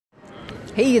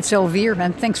Hey, it's Elvire,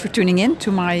 and thanks for tuning in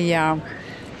to my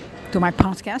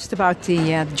podcast about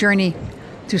the journey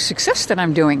to success that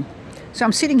I'm doing. So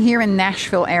I'm sitting here in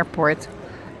Nashville Airport,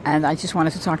 and I just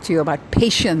wanted to talk to you about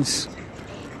patience.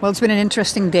 Well, it's been an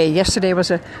interesting day. Yesterday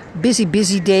was a busy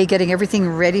day getting everything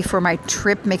ready for my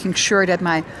trip, making sure that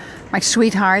my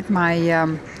sweetheart,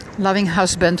 my loving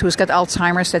husband who's got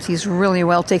Alzheimer's, that he's really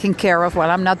well taken care of while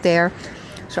I'm not there.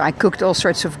 So I cooked all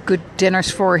sorts of good dinners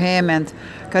for him and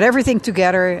got everything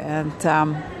together. And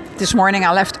this morning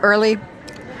I left early,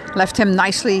 left him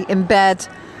nicely in bed,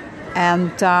 and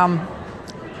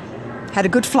had a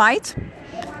good flight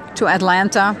to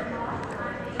Atlanta.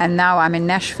 And now I'm in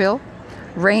Nashville.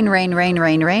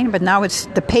 Rain. But now it's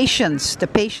the patience,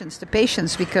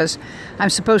 because I'm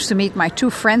supposed to meet my two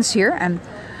friends here. And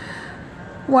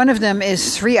one of them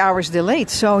is 3 hours delayed.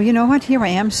 So you know what? Here I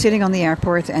am sitting on the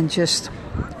airport and just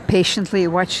patiently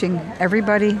watching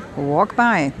everybody walk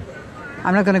by.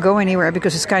 I'm not going to go anywhere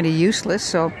because it's kind of useless.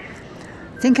 So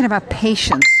thinking about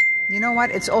patience. You know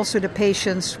what? It's also the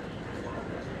patience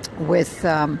with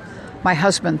my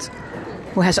husband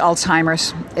who has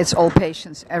Alzheimer's. It's all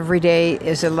patience. Every day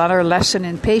is another lesson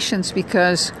in patience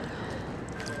because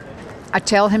I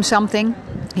tell him something,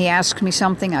 he asks me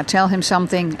something, I tell him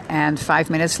something, and 5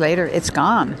 minutes later, it's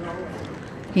gone.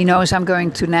 He knows I'm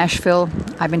going to Nashville.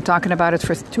 I've been talking about it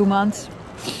for 2 months.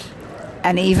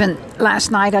 And even last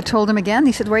night I told him again.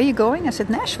 He said, "Where are you going?" I said,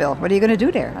 "Nashville. What are you going to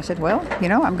do there?" I said, "Well,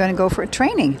 I'm going to go for a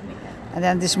training." And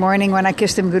then this morning when I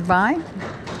kissed him goodbye,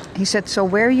 he said, "So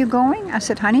where are you going?" I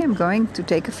said, "Honey, I'm going to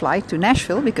take a flight to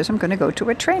Nashville because I'm going to go to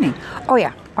a training." Oh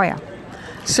yeah.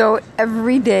 So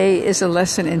every day is a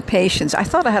lesson in patience. I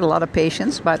thought I had a lot of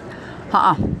patience, but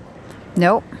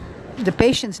no. The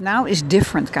patience now is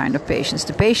different kind of patience.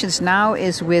 The patience now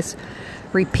is with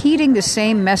repeating the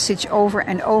same message over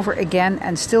and over again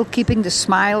and still keeping the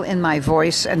smile in my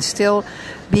voice and still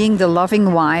being the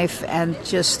loving wife and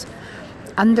just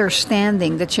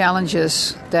understanding the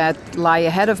challenges that lie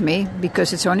ahead of me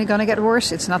because it's only going to get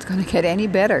worse. It's not going to get any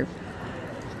better.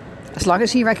 As long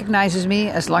as he recognizes me,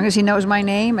 as long as he knows my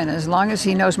name, and as long as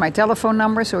he knows my telephone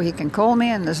number so he can call me,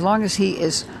 and as long as he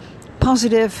is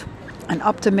positive and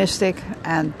optimistic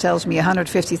and tells me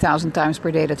 150,000 times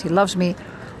per day that he loves me,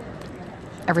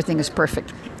 everything is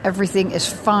perfect. Everything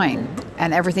is fine,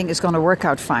 and everything is going to work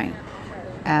out fine.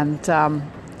 And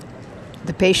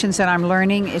the patience that I'm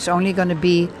learning is only going to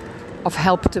be of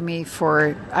help to me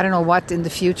for I don't know what in the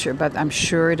future, but I'm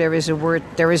sure there is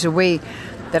a way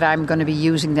that I'm going to be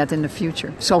using that in the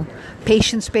future. So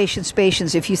patience.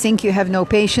 If you think you have no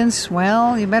patience,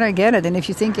 well, you better get it. And if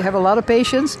you think you have a lot of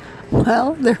patience,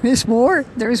 well, there is more.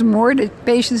 There is more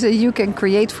patience that you can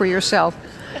create for yourself.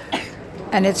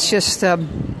 And it's just,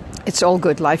 it's all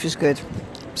good. Life is good.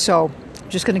 So I'm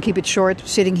just going to keep it short,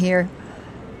 sitting here.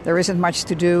 There isn't much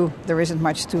to do. There isn't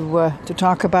much to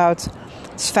talk about.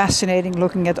 It's fascinating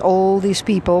looking at all these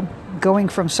people going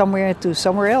from somewhere to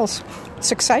somewhere else.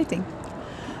 It's exciting.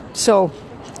 So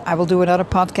I will do another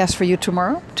podcast for you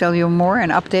tomorrow, tell you more, an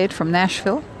update from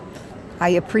Nashville. I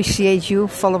appreciate you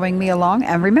following me along.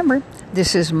 And remember,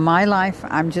 this is my life.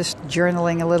 I'm just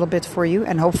journaling a little bit for you.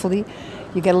 And hopefully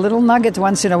you get a little nugget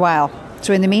once in a while.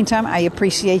 So in the meantime, I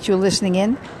appreciate you listening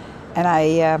in. And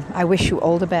I wish you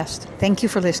all the best. Thank you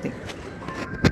for listening.